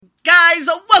guys?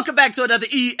 Welcome back to another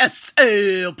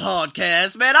ESL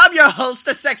podcast, man. I'm your host,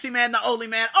 the sexy man, the only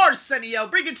man, Arsenio,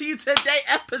 bringing to you today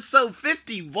episode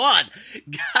 51.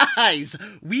 Guys,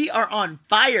 we are on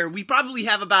fire. We probably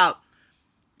have about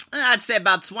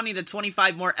 20 to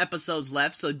 25 more episodes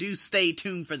left, so do stay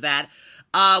tuned for that.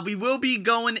 We will be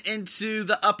going into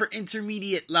the upper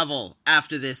intermediate level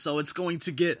after this, so it's going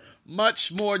to get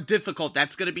much more difficult.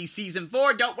 That's going to be season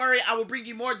 4. Don't worry, I will bring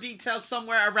you more details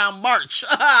somewhere around March.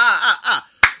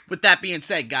 With that being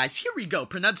said, guys, here we go.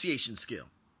 Pronunciation skill.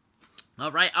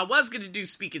 Alright, I was going to do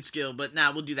speaking skill, but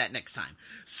now we'll do that next time.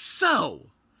 So,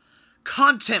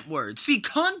 content words. See,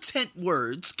 content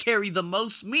words carry the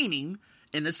most meaning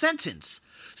in a sentence.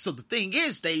 So the thing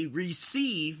is, they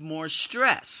receive more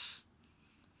stress.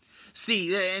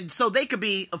 See, and so they could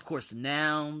be, of course,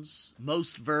 nouns,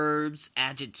 most verbs,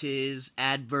 adjectives,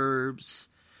 adverbs,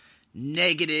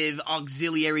 negative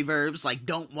auxiliary verbs like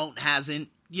don't, won't, hasn't.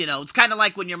 You know, it's kind of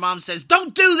like when your mom says,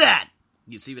 don't do that.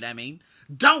 You see what I mean?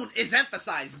 Don't is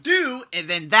emphasized. Do, and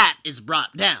then that is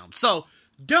brought down. So,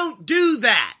 don't do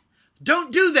that.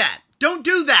 Don't do that. Don't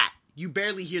do that. You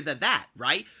barely hear that,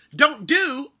 right? Don't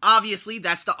do, obviously,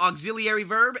 that's the auxiliary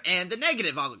verb, and the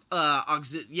negative,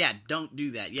 don't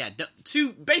do that,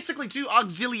 two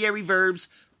auxiliary verbs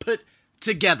put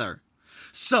together.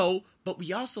 So, but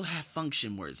we also have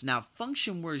function words. Now,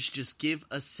 function words just give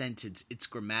a sentence its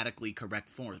grammatically correct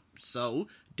form. So,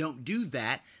 don't do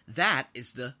that. That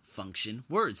is the function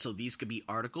word. So, these could be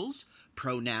articles,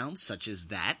 pronouns, such as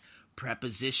that,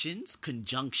 prepositions,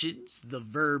 conjunctions, the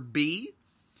verb be,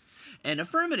 and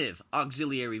affirmative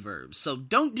auxiliary verbs. So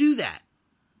don't do that.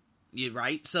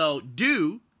 Right? So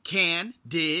do, can,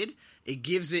 did, it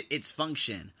gives it its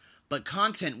function. But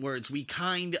content words, we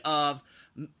kind of,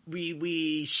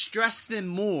 we stress them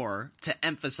more to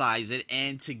emphasize it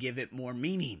and to give it more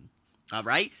meaning.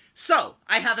 Alright? So,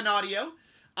 I have an audio.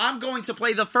 I'm going to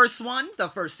play the first one, the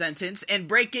first sentence, and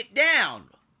break it down.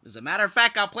 As a matter of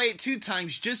fact, I'll play it 2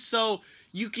 times just so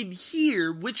you can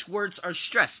hear which words are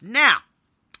stressed. Now,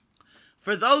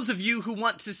 for those of you who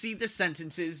want to see the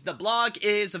sentences, the blog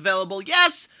is available,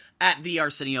 yes, at the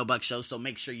Arsenio Buck Show, so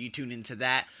make sure you tune into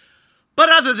that. But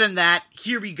other than that,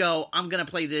 here we go. I'm going to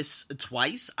play this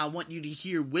twice. I want you to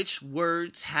hear which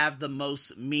words have the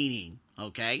most meaning,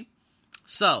 okay?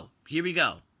 So, here we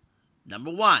go. Number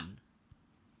 1.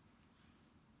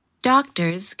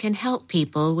 Doctors can help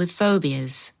people with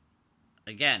phobias.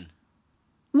 Again.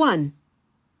 1.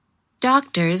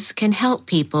 Doctors can help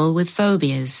people with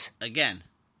phobias. Again.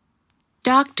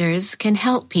 Doctors can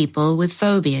help people with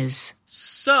phobias.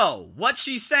 So, what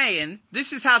she's saying,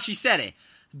 this is how she said it.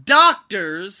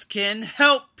 Doctors can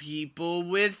help people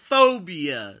with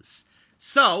phobias.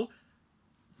 So,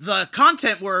 the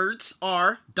content words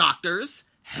are doctors,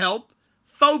 help,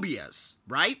 phobias,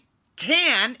 right?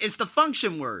 Can is the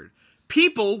function word.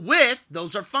 People with,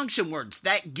 those are function words.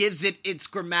 That gives it its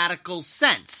grammatical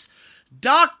sense.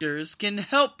 Doctors can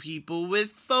help people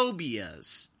with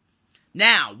phobias.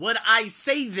 Now, would I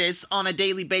say this on a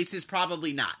daily basis?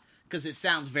 Probably not, because it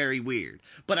sounds very weird.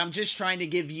 But I'm just trying to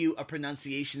give you a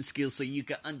pronunciation skill so you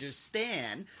can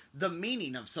understand the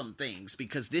meaning of some things,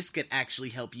 because this could actually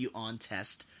help you on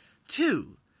test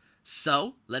 2.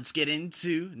 So, let's get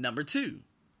into number 2.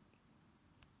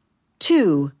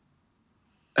 2.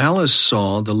 Alice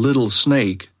saw the little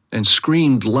snake and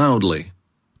screamed loudly.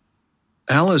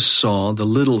 Alice saw the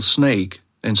little snake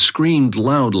and screamed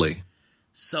loudly.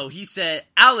 So he said,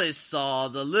 Alice saw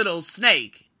the little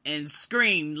snake and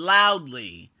screamed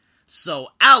loudly. So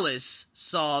Alice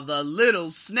saw the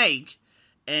little snake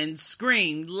and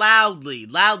screamed loudly.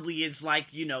 Loudly is like,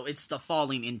 it's the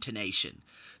falling intonation.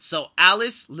 So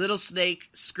Alice, little snake,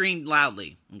 screamed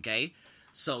loudly. Okay?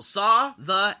 So saw,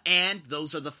 the, and,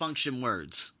 those are the function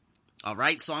words.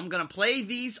 Alright, so I'm going to play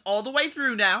these all the way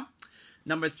through now.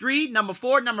 Number 3, number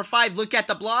 4, number 5, look at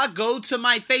the blog. Go to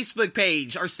my Facebook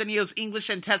page, Arsenio's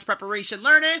English and Test Preparation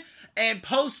Learning, and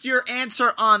post your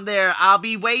answer on there. I'll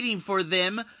be waiting for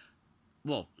them.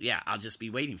 Well, yeah, I'll just be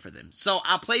waiting for them. So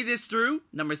I'll play this through.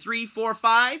 Number 3, 4,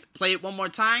 5. Play it one more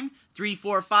time. 3,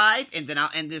 4, 5. And then I'll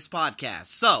end this podcast.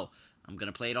 So I'm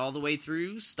going to play it all the way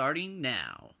through, starting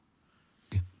now.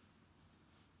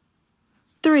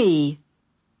 3.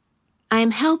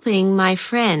 I'm helping my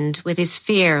friend with his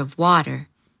fear of water.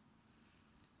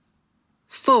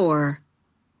 4.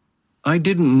 I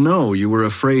didn't know you were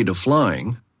afraid of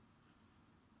flying.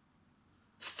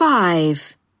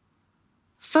 5.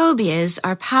 Phobias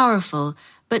are powerful,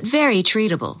 but very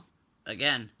treatable.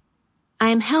 Again.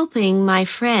 I'm helping my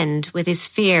friend with his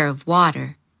fear of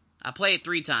water. I'll play it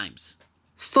 3 times.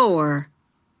 4.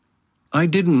 I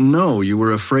didn't know you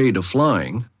were afraid of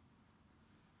flying.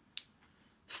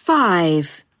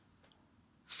 5.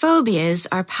 Phobias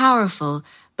are powerful,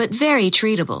 but very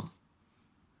treatable.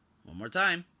 One more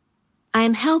time.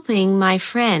 I'm helping my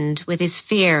friend with his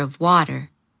fear of water.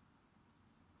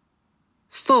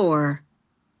 4.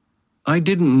 I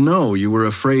didn't know you were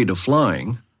afraid of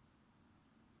flying.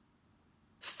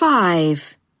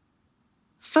 5.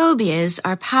 Phobias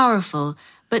are powerful,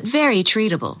 but very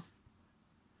treatable.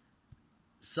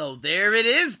 So there it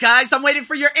is, guys. I'm waiting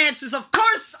for your answers, of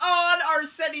course, on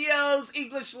Arsenio's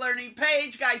English learning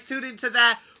page. Guys, tune into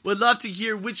that. Would love to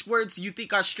hear which words you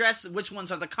think are stress, which ones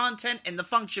are the content and the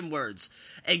function words.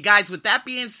 And guys, with that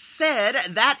being said,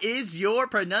 that is your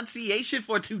pronunciation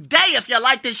for today. If you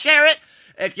like to share it,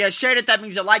 if you shared it, that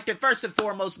means you liked it. First and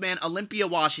foremost, man, Olympia,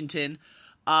 Washington,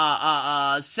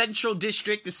 Central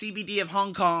District, the CBD of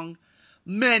Hong Kong.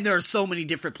 Man, there are so many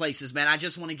different places, man. I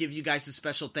just want to give you guys a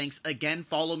special thanks. Again,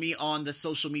 follow me on the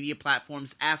social media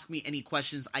platforms. Ask me any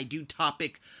questions. I do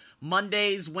topic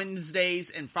Mondays, Wednesdays,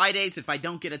 and Fridays. If I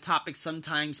don't get a topic,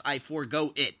 sometimes I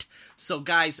forego it. So,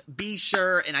 guys, be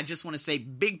sure, and I just want to say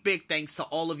big thanks to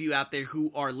all of you out there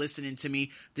who are listening to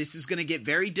me. This is going to get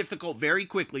very difficult very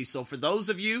quickly. So, for those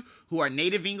of you who are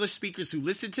native English speakers who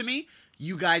listen to me,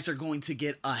 you guys are going to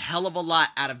get a hell of a lot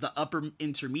out of the upper,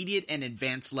 intermediate, and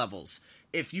advanced levels.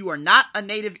 If you are not a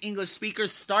native English speaker,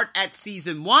 start at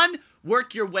season 1,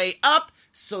 work your way up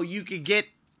so you can get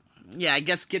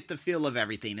the feel of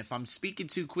everything. If I'm speaking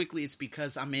too quickly, it's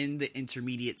because I'm in the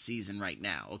intermediate season right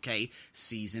now, okay?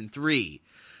 Season 3.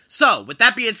 So, with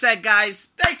that being said, guys,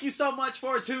 thank you so much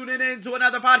for tuning in to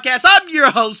another podcast. I'm your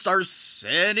host,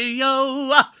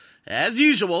 Arsenio. As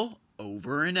usual,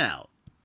 over and out.